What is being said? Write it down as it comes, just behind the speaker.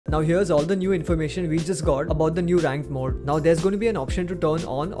Now here's all the new information we just got about the new ranked mode. Now there's going to be an option to turn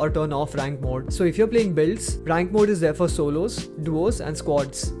on or turn off ranked mode. So if you're playing builds, ranked mode is there for solos, duos and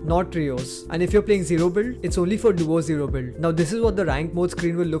squads, not trios. And if you're playing zero build, it's only for duo zero build. Now this is what the ranked mode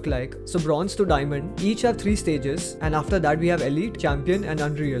screen will look like. So bronze to diamond, each have 3 stages, and after that we have elite, champion and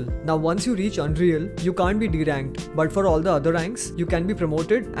unreal. Now once you reach unreal, you can't be deranked, but for all the other ranks, you can be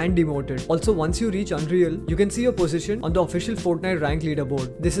promoted and demoted. Also once you reach unreal, you can see your position on the official Fortnite rank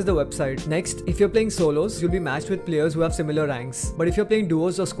leaderboard. This is the website. Next, if you're playing solos, you'll be matched with players who have similar ranks. But if you're playing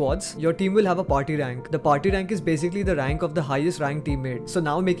duos or squads, your team will have a party rank. The party rank is basically the rank of the highest ranked teammate. So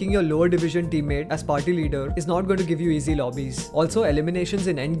now making your lower division teammate as party leader is not going to give you easy lobbies. Also, eliminations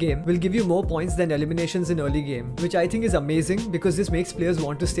in endgame will give you more points than eliminations in early game, which I think is amazing because this makes players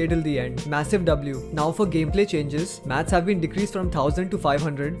want to stay till the end. Massive W. Now for gameplay changes, mats have been decreased from 1000 to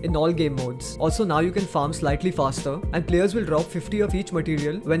 500 in all game modes. Also now you can farm slightly faster, and players will drop 50 of each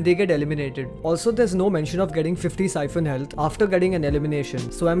material when they get eliminated. Also there's no mention of getting 50 siphon health after getting an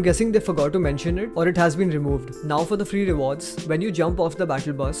elimination, so I'm guessing they forgot to mention it or it has been removed. Now for the free rewards, when you jump off the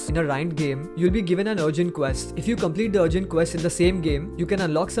battle bus in a ranked game, you'll be given an urgent quest. If you complete the urgent quest in the same game, you can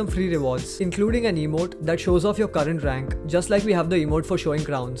unlock some free rewards, including an emote that shows off your current rank, just like we have the emote for showing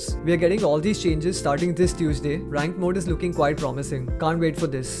crowns. We are getting all these changes starting this Tuesday. Ranked mode is looking quite promising. Can't wait for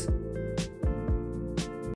this.